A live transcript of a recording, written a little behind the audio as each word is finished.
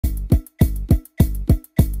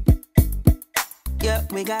Yeah,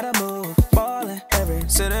 we gotta move. Ballin' every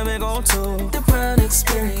city we go to. The Brown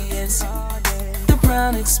experience. The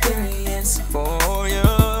Brown experience. For you.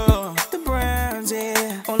 The Browns,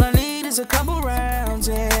 yeah. All I need is a couple rounds,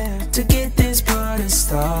 yeah, to get this party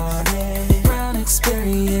started. Brown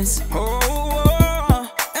experience. Oh,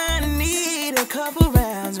 I need a couple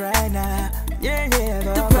rounds right now. Yeah, yeah.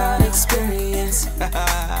 The Brown experience.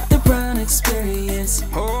 The Brown experience.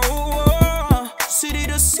 Oh, city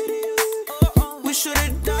to city. We should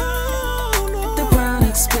have done the Brown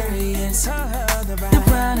experience. The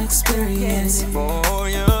Brown experience for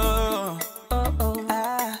you.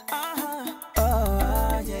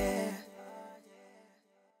 Yeah.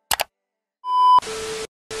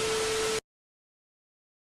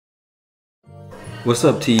 What's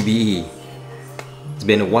up, TBE? It's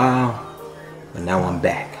been a while, but now I'm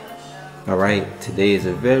back. Alright, today is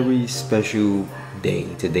a very special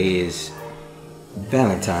day. Today is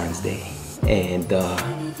Valentine's Day. And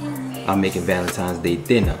I'm making Valentine's Day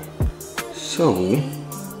dinner. So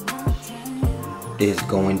it's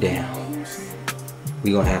going down.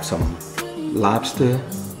 We're gonna have some lobster,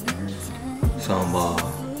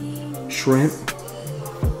 some shrimp,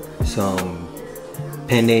 some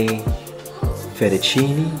penne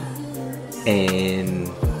fettuccine, and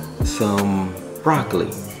some broccoli.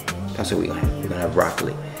 That's what we're gonna have. We're gonna have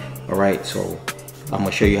broccoli. Alright, so I'm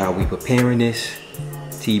gonna show you how we preparing this.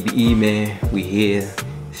 TBE, man, we here.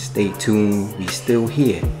 Stay tuned. We still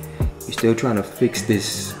here. We still trying to fix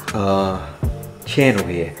this channel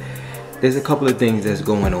here. There's a couple of things that's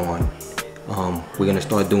going on. We're gonna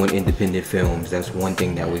start doing independent films. That's one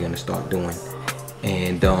thing that we're gonna start doing.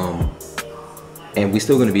 And we're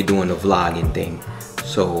still gonna be doing the vlogging thing.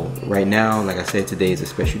 So right now, like I said, today is a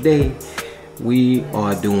special day. We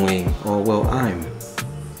are doing, or well, I'm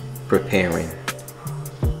preparing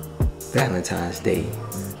Valentine's Day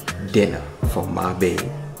dinner for my baby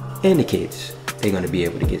and the kids. They're gonna be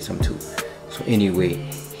able to get some too. So anyway,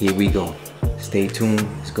 here we go. Stay tuned.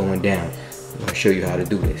 It's going down. I'm gonna show you how to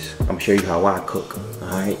do this. I'm gonna show you how I cook. All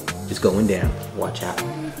right, it's going down. Watch out.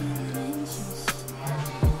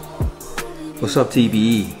 What's up,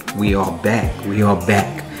 TBE? We are back. We are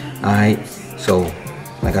back. All right. So,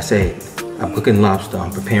 like I said, I'm cooking lobster.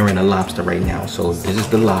 I'm preparing a lobster right now. So this is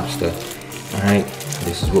the lobster. All right.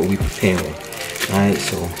 This is what we preparing. Alright,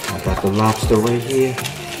 so I got the lobster right here.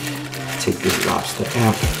 Take this lobster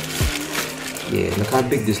out. Yeah, look how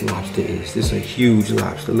big this lobster is. This is a huge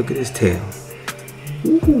lobster. Look at his tail.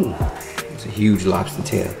 Ooh, it's a huge lobster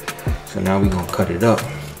tail. So now we're gonna cut it up.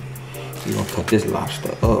 We're gonna cut this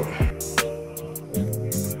lobster up.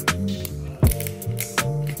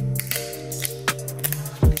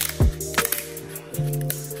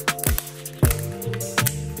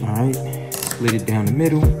 Alright, split it down the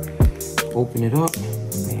middle. Open it up.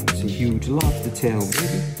 Man, it's a huge lobster tail,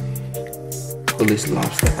 baby. Pull this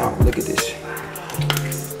lobster out. Look at this.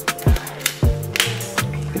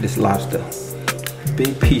 Look at this lobster.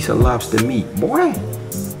 Big piece of lobster meat, boy.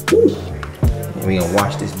 Ooh. And we gonna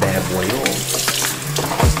wash this bad boy off.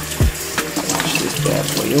 Wash this bad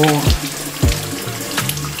boy off.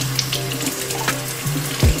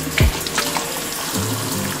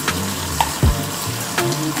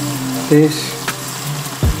 This.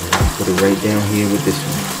 Put it right down here with this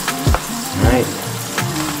one. Alright.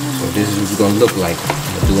 So this is what it's gonna look like. I'm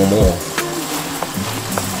gonna do them all.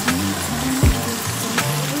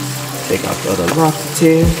 Take out the other lobster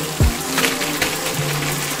tail.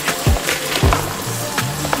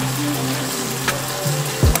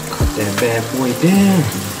 Cut that bad boy down.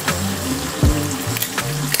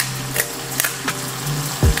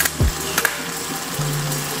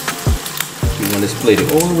 You wanna split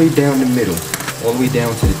it all the way down the middle. All the way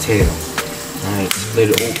down to the tail. Alright, split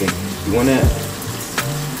it open. You wanna,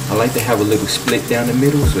 I like to have a little split down the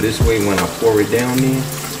middle, so this way when I pour it down there,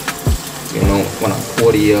 you know, when I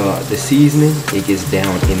pour the seasoning, it gets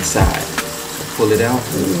down inside. So pull it out.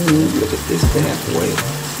 Ooh, look at this bad boy.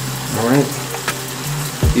 Alright.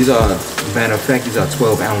 These are, matter of fact, these are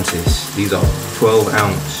 12 ounces. These are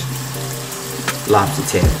 12-ounce lobster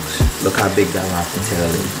tails. Look how big that lobster tail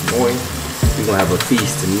is. Boy, we're gonna have a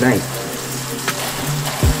feast tonight.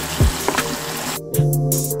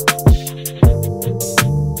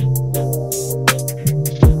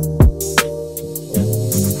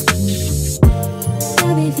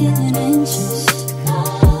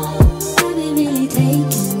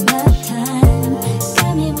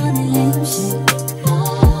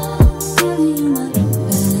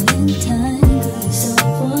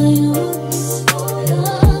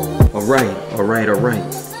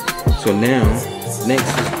 Alright. So now,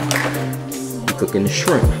 next, we're cooking the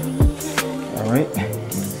shrimp. Alright.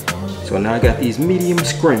 So So now I got these medium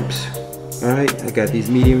shrimps. All right, I got these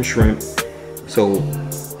medium shrimp. So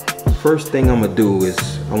first thing I'm gonna do is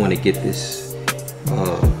I want to get this.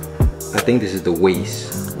 I think this is the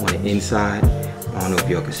waist on the inside. I don't know if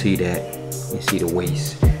y'all can see that. You see the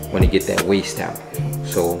waist. I want to get that waist out.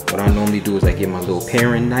 So what I normally do is I get my little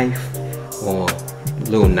paring knife or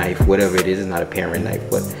little knife, whatever it is. It's not a paring knife,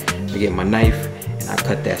 but I get my knife and I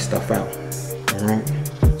cut that stuff out. All right.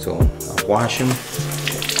 So I wash them.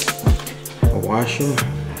 Wash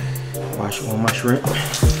all my shrimp.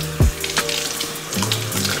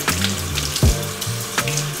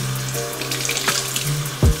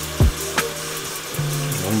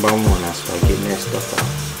 One by one, I start getting that stuff out.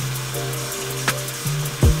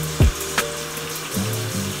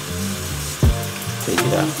 Take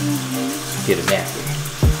it out. Get a napkin.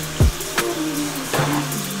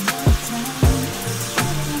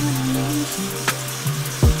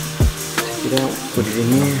 Take it out. Put it in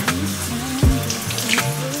here.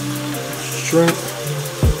 Shrimp,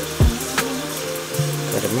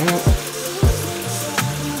 cut them out.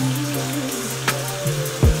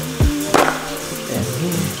 Put that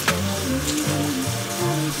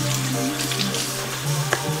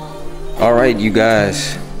in. All right, you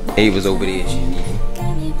guys. Ava's over there.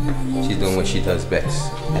 She's doing what she does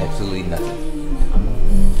best. Absolutely nothing.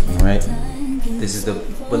 All right. This is the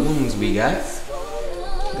balloons we got.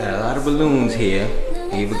 Got a lot of balloons here.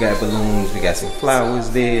 Ava got balloons. We got some flowers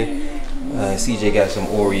there. CJ got some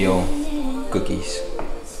Oreo cookies,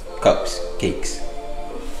 cups, cakes,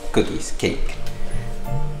 cookies, cake,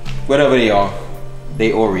 whatever they are.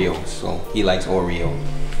 They Oreos, so he likes Oreo.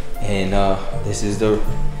 And this is the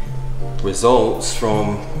results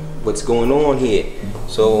from what's going on here.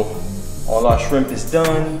 So all our shrimp is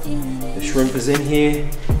done. The shrimp is in here.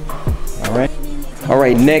 All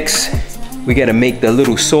right, next we gotta make the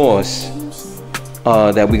little sauce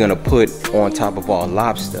that we're gonna put on top of our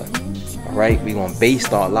lobster. All right, we're gonna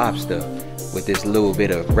baste our lobster with this little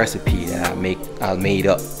bit of recipe that I made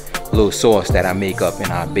up, a little sauce that I make up, and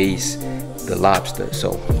I base the lobster.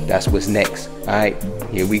 So that's what's next. All right,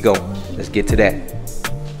 here we go. Let's get to that.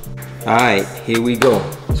 All right, here we go.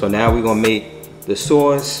 So now we're gonna make the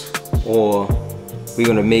sauce, or we're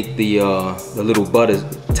gonna make the little butter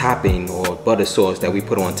topping or butter sauce that we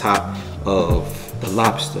put on top of the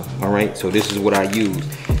lobster. All right, so this is what I use.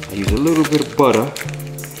 I use a little bit of butter.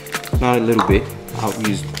 Not a little bit. I'll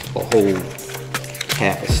use a whole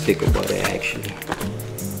half a stick of butter actually.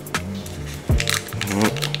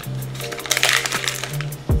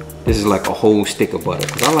 This is like a whole stick of butter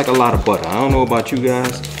because I like a lot of butter. I don't know about you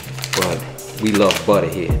guys, but we love butter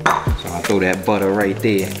here. So I throw that butter right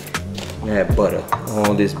there. That butter,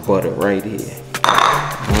 all this butter right here.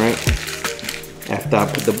 All right. After I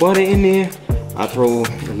put the butter in there, I throw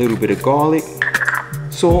a little bit of garlic,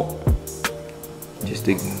 salt, just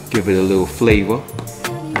to give it a little flavor.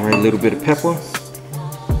 All right, a little bit of pepper.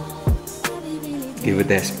 Give it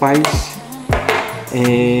that spice.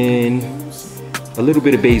 And a little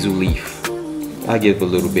bit of basil leaf. I give a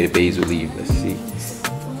little bit of basil leaf, let's see.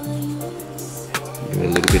 Give it a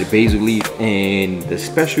little bit of basil leaf and the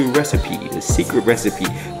special recipe, the secret recipe,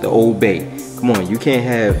 the Old Bay. Come on, you can't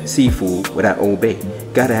have seafood without Old Bay.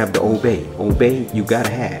 Gotta have the Old Bay. Old Bay, you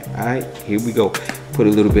gotta have. All right, here we go. Put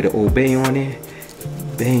a little bit of Old Bay on there.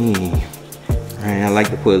 Bang. All right, I like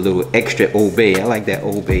to put a little extra Old Bay. I like that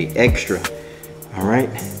Old Bay extra. All right,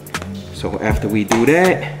 so after we do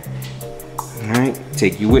that, all right,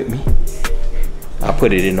 take you with me. I'll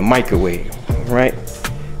put it in the microwave. All right,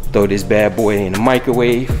 throw this bad boy in the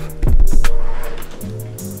microwave.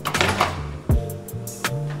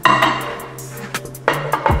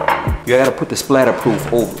 You gotta put the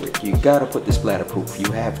splatterproof over it. You gotta put the splatterproof.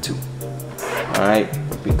 You have to. All right,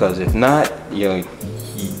 because if not, your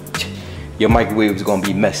microwave is gonna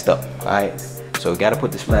be messed up. All right, so you gotta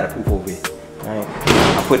put the splatterproof over it. All right,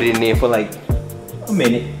 I put it in there for like a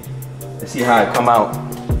minute. Let's see how it come out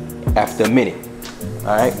after a minute.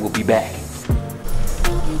 All right, we'll be back.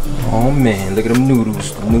 Oh man, look at them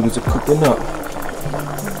noodles. The noodles are cooking up.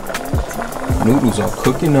 Noodles are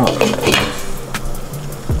cooking up.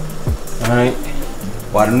 All right,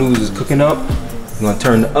 while the noodles is cooking up, we're gonna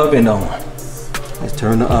turn the oven on. Let's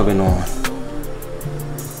turn the oven on.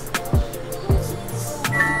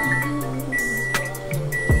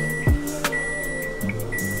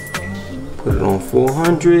 Put it on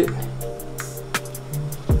 400.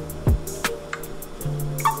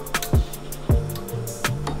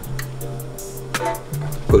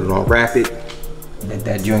 Put it on rapid. Let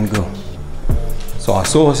that joint go. So our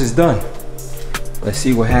sauce is done. Let's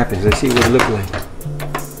see what happens. Let's see what it looks like.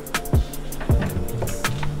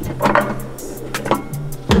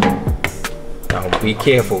 Be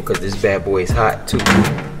careful, because this bad boy is hot too.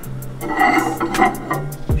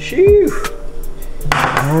 Shoo!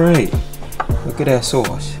 Alright, look at that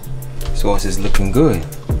sauce. Sauce is looking good.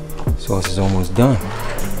 Sauce is almost done.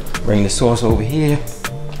 Bring the sauce over here.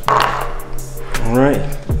 Alright,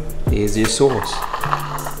 here's your sauce.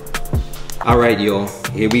 Alright, y'all,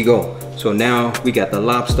 here we go. So now we got the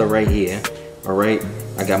lobster right here. Alright,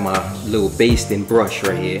 I got my little basting brush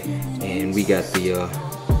right here. And we got the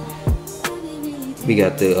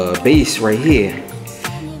base right here.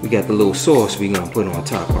 We got the little sauce we gonna put on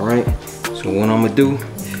top, alright? So what I'm gonna do,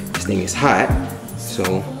 this thing is hot, so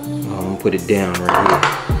I'm gonna put it down right here.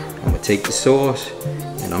 I'm gonna take the sauce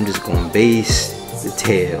and I'm just gonna baste the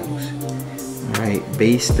tails. Alright,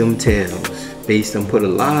 baste them tails. Baste them, put a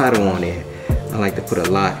lot on there. I like to put a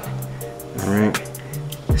lot. Alright,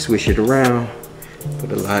 swish it around,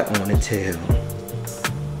 put a lot on the tail.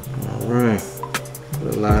 Alright,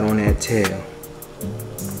 put a lot on that tail.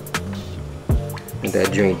 Let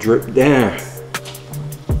that drink drip down.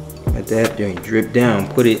 Let that drink drip down.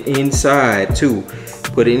 Put it inside too.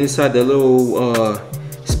 Put it inside the little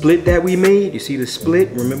split that we made. You see the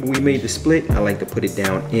split? Remember we made the split? I like to put it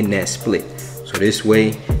down in that split. So this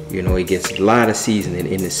way, you know, it gets a lot of seasoning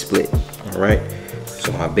in the split. Alright?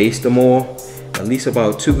 So I baste them all at least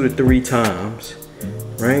about 2 to 3 times.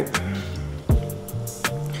 Right?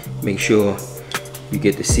 Make sure you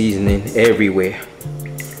get the seasoning everywhere.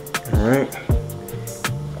 Alright?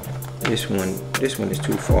 This one is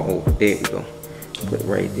too far over. There we go. Put it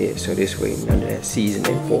right there. So this way none of that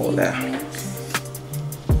seasoning fall out.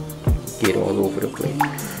 Get all over the plate.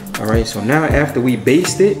 Alright, so now after we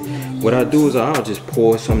baste it, what I do is I'll just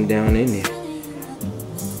pour some down in there.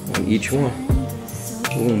 On each one.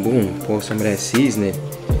 Boom, boom. Pour some of that seasoning.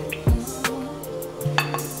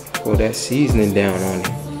 Pour that seasoning down on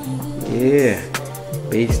it. Yeah.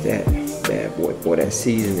 Baste that bad boy. Pour that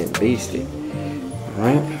seasoning. Baste it.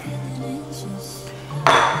 Alright.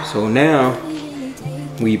 So now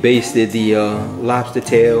we basted the lobster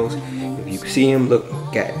tails. If you see them, look,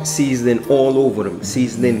 got seasoning all over them,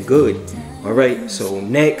 seasoning good. All right, so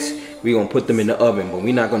next we're gonna put them in the oven, but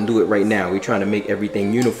we're not gonna do it right now. We're trying to make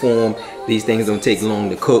everything uniform. These things don't take long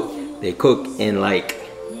to cook. They cook in like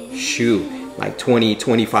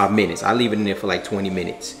 20-25 minutes. I leave it in there for like 20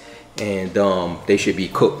 minutes, and they should be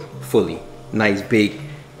cooked fully. Nice big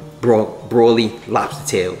broily lobster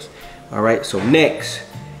tails. All right, so next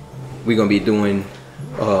we're gonna be doing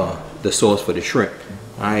the sauce for the shrimp.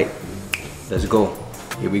 All right, let's go.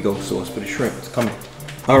 Here we go, sauce for the shrimp, it's coming.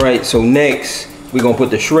 All right, so next we're gonna put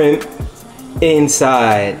the shrimp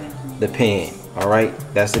inside the pan. All right,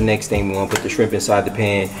 that's the next thing. We're gonna put the shrimp inside the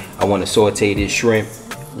pan. I wanna saute this shrimp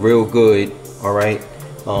real good. All right,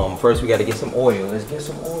 first we gotta get some oil. Let's get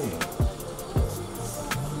some oil.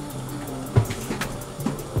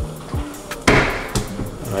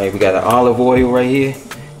 All right, we got the olive oil right here.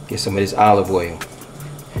 Get some of this olive oil.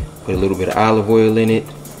 Put a little bit of olive oil in it.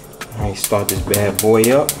 All right, start this bad boy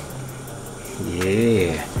up.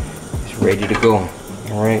 Yeah, it's ready to go.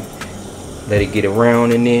 All right, let it get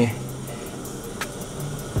around in there.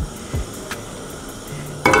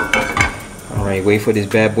 All right, wait for this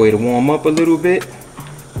bad boy to warm up a little bit,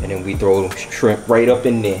 and then we throw shrimp right up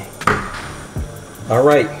in there. All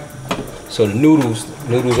right, so the noodles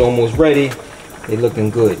almost ready. They looking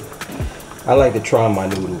good. I like to try my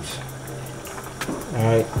noodles.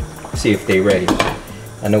 Alright, see if they ready.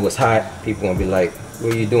 I know it's hot. People gonna be like,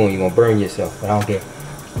 what are you doing? You gonna burn yourself. But I don't care.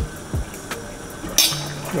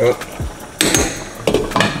 Yep.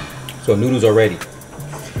 So noodles are ready.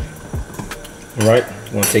 Alright,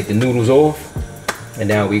 we're gonna take the noodles off, and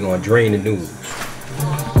now we're gonna drain the noodles.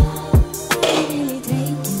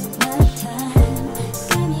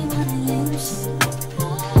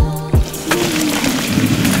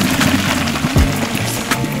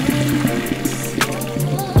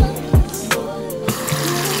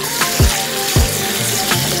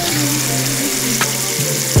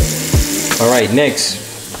 Alright,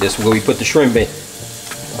 next, this is where we put the shrimp in.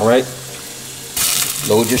 Alright,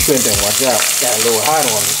 load your shrimp in, watch out. Got a little hot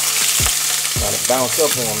on me. Trying to bounce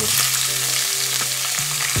up on me.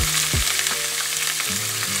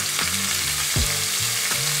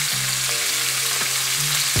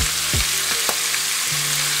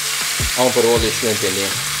 I'm gonna put all this shrimp in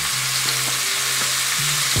there.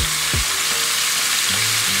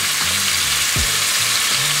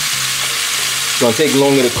 It's gonna take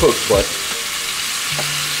longer to cook, but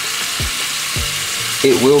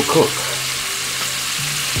it will cook.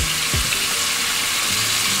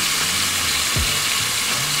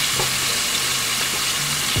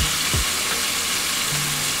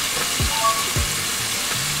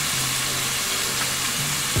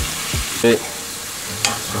 Okay.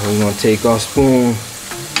 So we're gonna take our spoon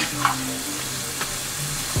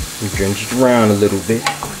and drench it around a little bit.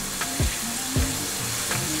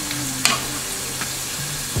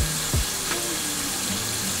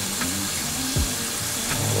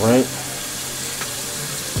 Alright.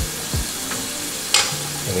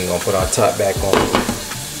 And we're gonna put our top back on.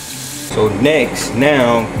 So next,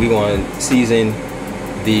 now we're gonna season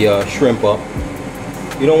the shrimp up.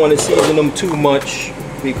 You don't want to season them too much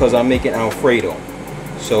because I'm making Alfredo.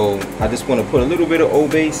 So I just want to put a little bit of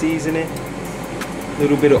Old Bay seasoning, a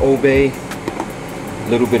little bit of Old Bay, a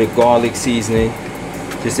little bit of garlic seasoning,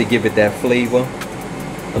 just to give it that flavor.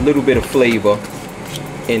 A little bit of flavor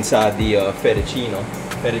inside the fettuccine.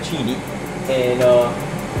 And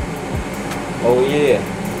oh yeah,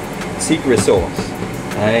 secret sauce.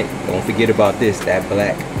 All right, don't forget about this. That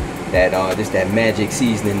black, that magic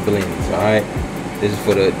seasoning blends. All right, this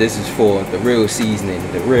is for the real seasoning,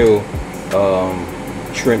 the real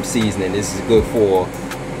shrimp seasoning. This is good for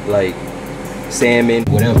like salmon,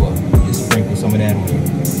 whatever. Just sprinkle some of that on it.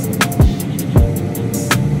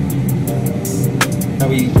 Now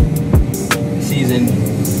we season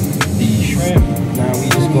the shrimp. Now we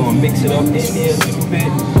just gonna mix it up in there a little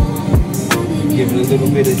bit. Give it a little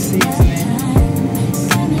bit of seasoning.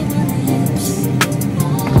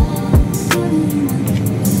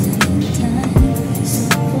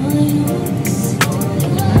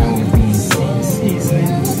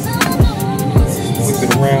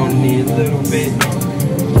 Around there a little bit.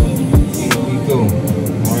 Here we go.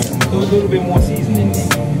 Alright, I'm gonna throw a little bit more seasoning in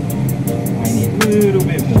there. I need a little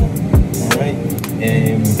bit more. Alright,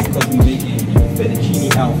 and because we're making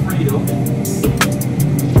fettuccine Alfredo, a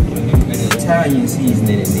little bit of Italian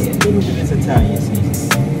seasoning in there. A little bit of Italian seasoning.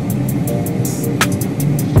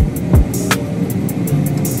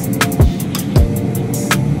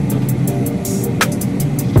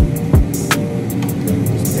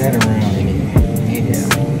 Just that around in there.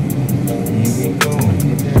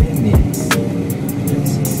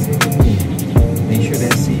 Make sure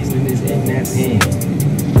that seasoning is in that pan.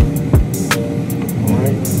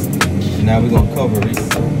 Alright. So now we're gonna cover it.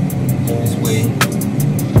 This way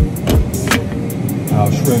our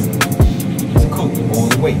shrimp is cooked all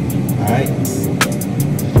the way. Alright.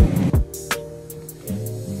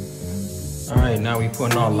 Alright, now we're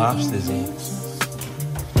putting our lobsters in.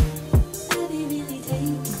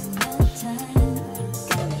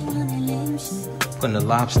 Putting the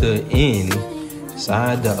lobster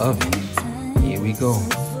inside the oven. Here we go.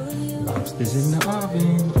 Lobster's in the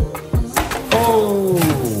oven. Oh,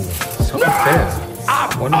 something fell.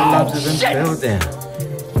 One of the lobsters fell down.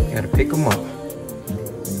 Gotta pick them up.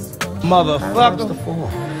 Motherfucker.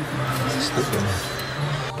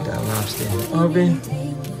 Get that lobster in the oven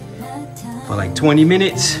for like 20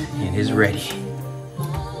 minutes and it's ready.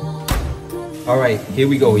 All right, here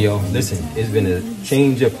we go, yo. Listen, it's been a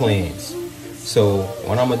change of plans. So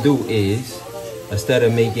what I'm gonna do is, instead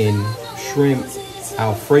of making shrimp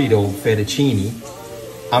Alfredo fettuccine,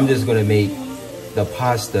 I'm just gonna make the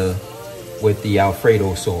pasta with the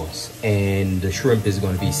Alfredo sauce, and the shrimp is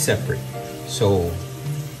gonna be separate. So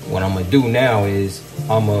what I'm gonna do now is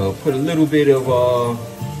I'm gonna put a little bit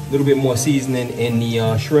more seasoning in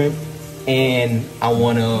the shrimp, and I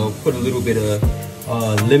wanna put a little bit of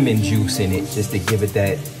lemon juice in it just to give it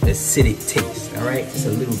that acidic taste. All right, just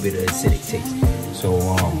a little bit of acidic taste. So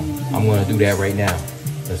I'm gonna do that right now.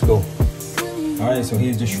 Let's go. All right, so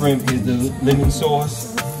here's the shrimp, here's the lemon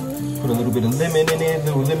sauce. Put a little bit of lemon in there, a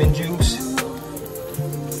little lemon juice.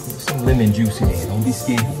 Put some lemon juice in there. Don't be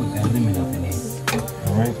scared to put that lemon up in there.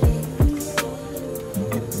 All right.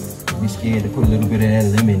 Don't be scared to put a little bit of that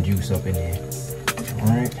lemon juice up in there. All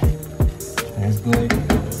right, that's good.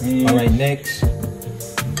 All right, next.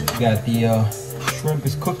 Got the shrimp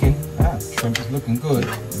is cooking. Shrimp is looking good.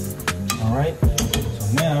 All right, so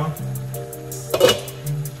now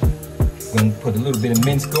I'm gonna put a little bit of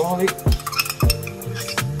minced garlic.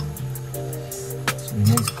 Some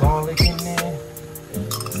minced garlic in there.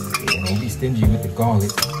 Yeah, don't be stingy with the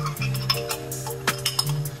garlic.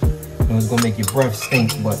 I know it's gonna make your breath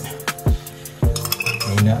stink, but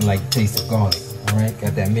ain't nothing like the taste of garlic. All right,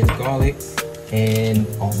 got that minced garlic and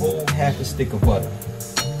a whole half a stick of butter.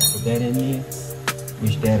 Put that in there,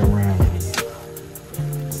 push that around in there.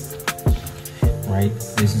 Right,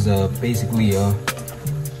 this is basically a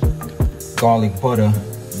garlic butter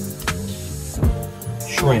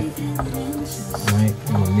shrimp. All right,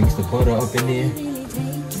 I'm gonna mix the butter up in there,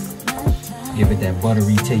 give it that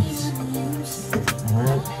buttery taste. All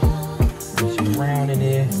right, push it around in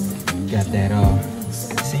there. Got that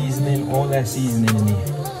seasoning, all that seasoning in there.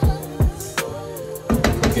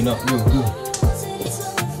 Cooking up real good.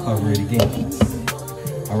 Cover cover it again.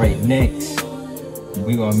 All right, next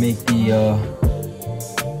we're gonna make the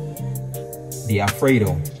Alfredo.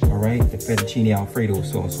 All right, the fettuccine Alfredo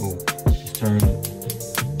sauce. So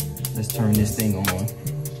let's turn this thing on.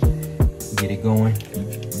 Get it going.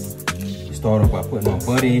 Start off by putting our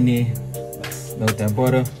butter in there. Melt that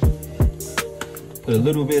butter. Put a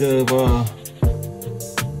little bit of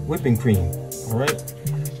whipping cream. All right,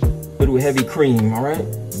 little heavy cream. All right,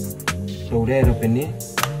 throw that up in there.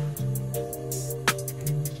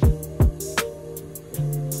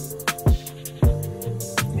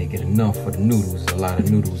 Make it enough for the noodles. There's a lot of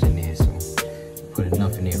noodles in there, so put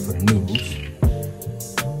enough in there for the noodles.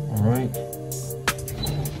 All right.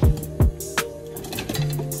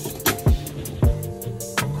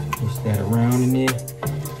 Push that around in there.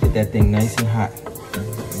 Get that thing nice and hot.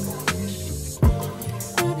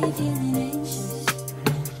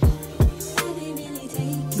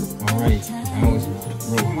 All right, now it's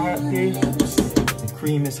real hot there. The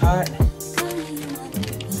cream is hot.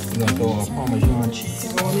 We're gonna throw our Parmesan cheese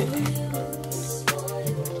on it.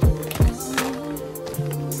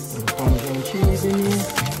 Put the Parmesan cheese in there.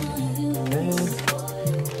 And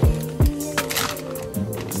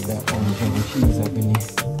put that Parmesan cheese up in there.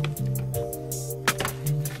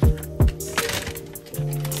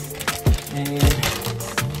 And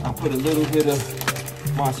I'll put a little bit of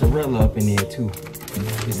mozzarella up in there too,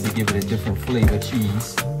 just to give it a different flavor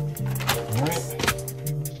cheese. All right.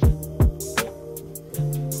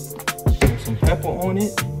 Put some pepper on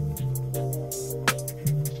it.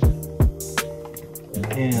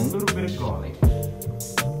 And a little bit of garlic. A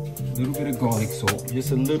little bit of garlic salt,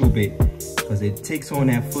 just a little bit, because it takes on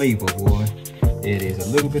that flavor, boy. There it is, a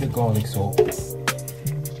little bit of garlic salt.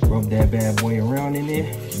 Rub that bad boy around in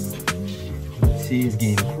there. See, it's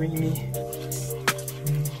getting creamy.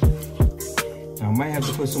 Now I might have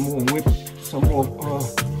to put some more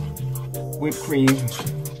whipped cream.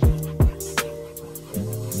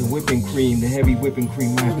 The whipping cream, the heavy whipping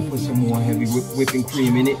cream. I have to put some more heavy whipping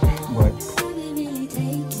cream in it, but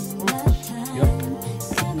yep.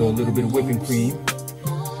 Throw a little bit of whipping cream,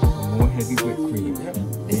 more heavy whipped cream. Yep,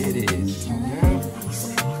 there it is. Now,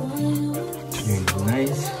 it's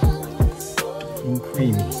nice and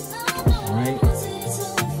creamy. All right.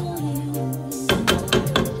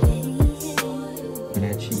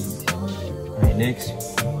 That cheese. All right, next,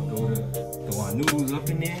 throw our noodles up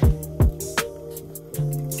in there.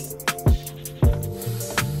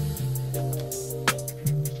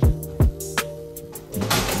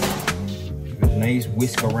 Give it a nice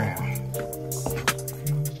whisk around.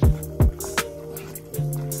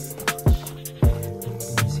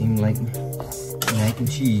 It seems like mac and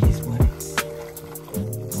cheese, but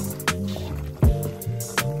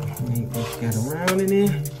whisk that around in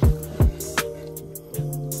there.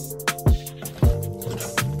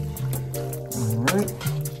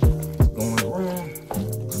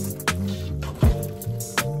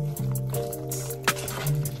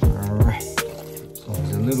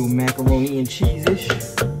 Macaroni and cheese-ish.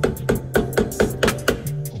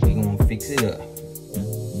 We're gonna fix it up.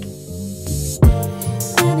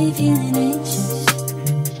 I be feeling anxious.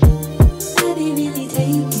 I be really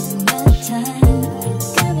taking my time.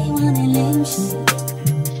 Got me wanting anxious.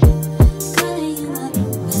 Calling you up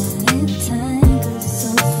Valentine, 'cause it's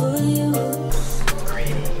all for you.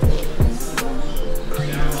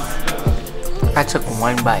 I took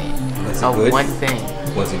one bite of one thing.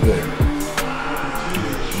 Was it good?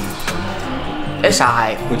 It's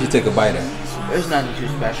alright. What'd you take a bite of? There's nothing too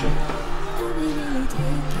special.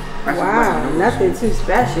 Wow, nothing too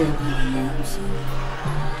special.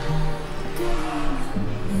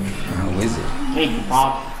 How is it? Thank you,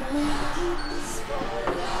 Bob.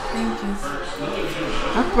 Thank you.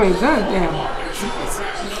 I put it down.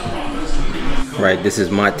 Right, this is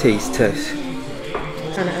my taste test.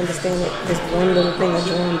 Trying to understand it. Just one little thing of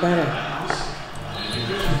drawing butter.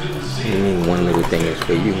 What do you mean one little thing is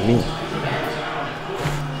for you? Me?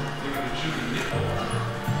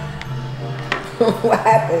 What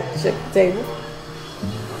happened? Shook the table?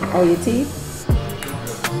 Oh, your teeth?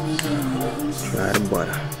 Try the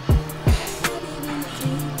butter.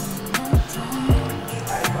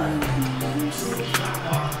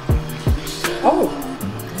 Oh!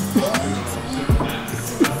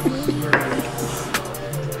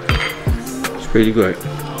 It's pretty good.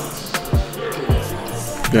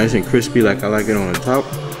 Nice and crispy like I like it on the top.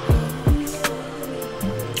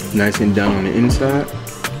 Nice and done on the inside.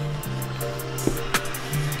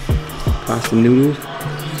 Pasta noodles.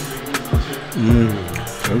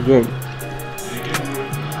 That's good.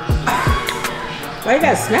 Why you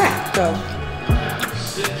got snack though?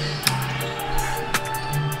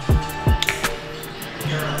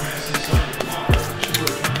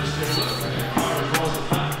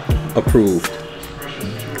 approved.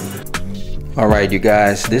 All right, you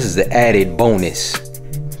guys, this is the added bonus.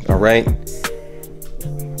 All right,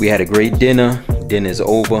 we had a great dinner. Dinner's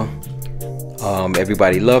over.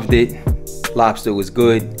 Everybody loved it. Lobster was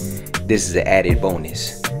good. This is the added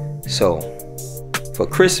bonus. So for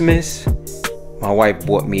Christmas, my wife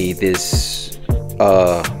bought me this.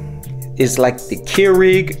 It's like the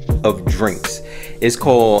Keurig of drinks. It's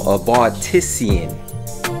called a Bartesian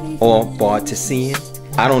or Bartesian.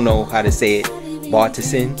 I don't know how to say it.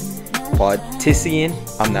 Bartesian.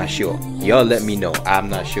 I'm not sure. Y'all let me know. I'm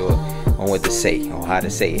not sure on what to say or how to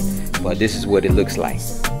say it. But this is what it looks like.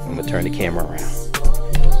 I'm gonna turn the camera around.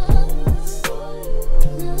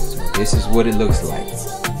 So this is what it looks like.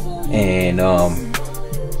 And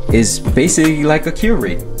it's basically like a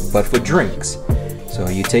Keurig, but for drinks. So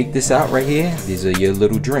you take this out right here. These are your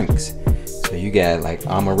little drinks. So you got like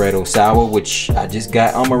amaretto sour, which I just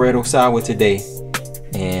got amaretto sour today,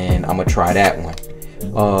 and I'm gonna try that one.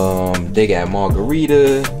 They got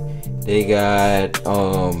margarita, they got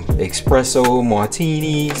espresso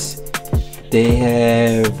martinis, they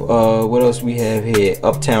have what else we have here,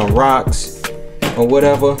 Uptown Rocks or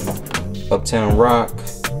whatever, Uptown Rock.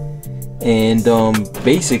 And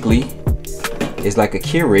basically it's like a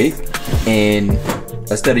Keurig, and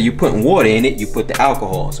instead of you putting water in it, you put the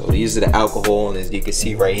alcohol. So these are the alcohol, and as you can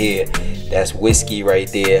see right here, that's whiskey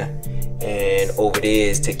right there, and over there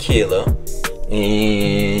is tequila,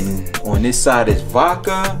 and on this side is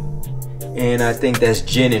vodka, and I think that's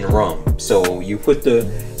gin and rum. So you put the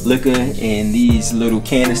liquor in these little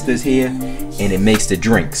canisters here, and it makes the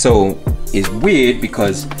drink. So it's weird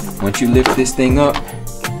because once you lift this thing up,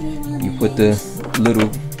 you put the little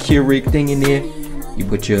Keurig thing in there, you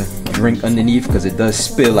put your drink underneath because it does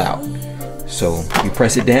spill out. So you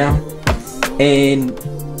press it down, and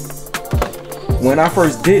when I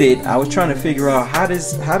first did it, I was trying to figure out how do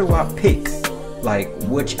I pick like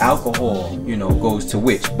which alcohol, you know, goes to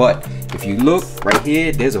which. But if you look right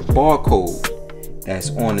here, there's a barcode that's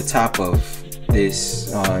on the top of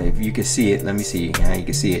this. If you can see it, let me see how you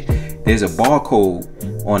can see it. There's a barcode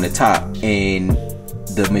on the top, and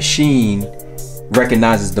the machine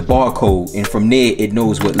recognizes the barcode, and from there it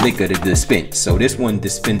knows what liquor to dispense. So this one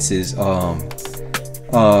dispenses you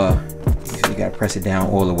gotta press it down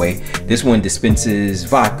all the way. This one dispenses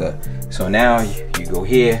vodka. So now you go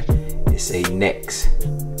here, it say next,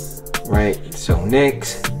 right? So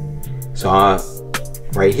next, so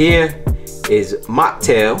right here is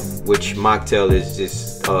mocktail, which mocktail is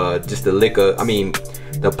just the liquor, I mean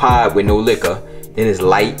the pod with no liquor. Then it's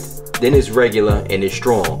light, then it's regular, and it's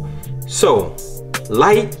strong. So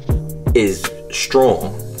light is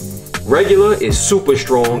strong, regular is super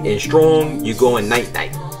strong, and strong you go in night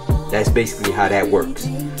night. That's basically how that works.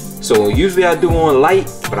 So usually I do on light,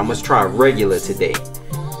 but I must try regular today.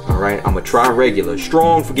 All right, I'm gonna try regular.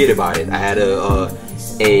 Strong, forget about it. I had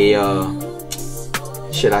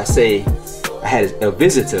should I say, I had a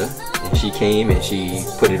visitor, and she came and she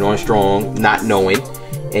put it on strong, not knowing,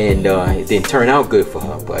 and it didn't turn out good for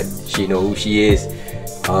her. But she know who she is.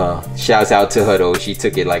 Shouts out to her though. She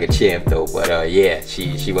took it like a champ though. But yeah,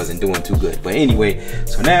 she wasn't doing too good. But anyway,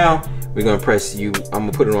 so now we're gonna press I'm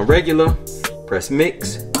gonna put it on regular, press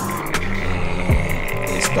mix, and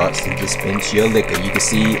it starts to dispense your liquor. You can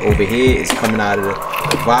see over here it's coming out of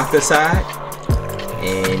the vodka side,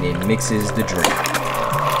 and it mixes the drink.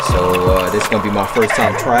 So this is gonna be my first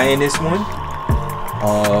time trying this one.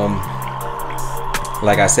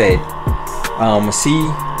 Like I said, see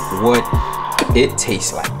what it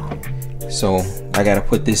tastes like. So I gotta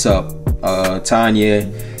put this up.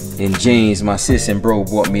 Tanya and James, my sis and bro,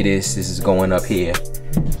 bought me this. This is going up here,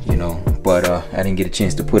 you know, but I didn't get a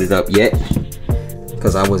chance to put it up yet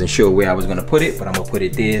because I wasn't sure where I was gonna put it, but I'm gonna put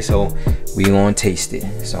it there. So we gonna taste it.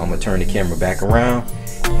 So I'm gonna turn the camera back around,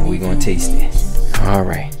 and we gonna taste it. All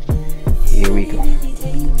right, here we go.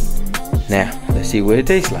 Now let's see what it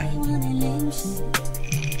tastes like.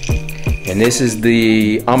 And this is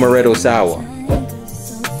the amaretto sour.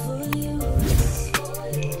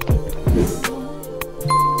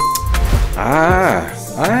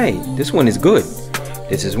 Alright, this one is good.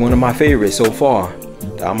 This is one of my favorites so far.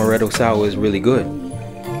 The amaretto sour is really good.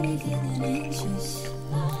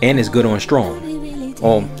 And it's good on strong.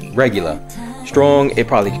 On regular. Strong, it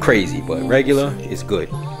probably crazy, but regular is good.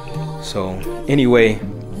 So anyway,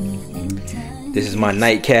 this is my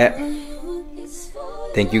nightcap.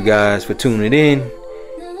 Thank you guys for tuning in.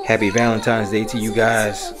 Happy Valentine's Day to you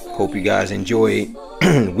guys. Hope you guys enjoyed.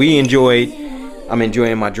 We enjoyed. I'm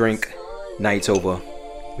enjoying my drink. Night's over.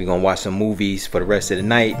 We're gonna watch some movies for the rest of the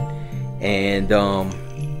night, and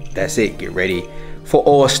that's it. Get ready for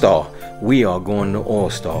All-Star. we are going to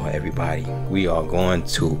All-Star, everybody. We are going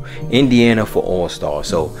to Indiana for All-Star.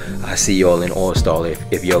 So I see y'all in All-Star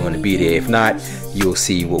if y'all going to be there. If not, you'll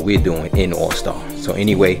see what we're doing in All-Star. So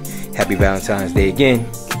anyway, happy Valentine's Day again.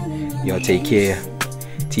 Y'all take care.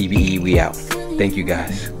 TBE, we out. Thank you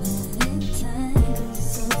guys.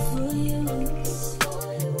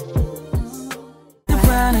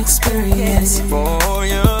 Experience for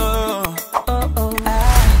you.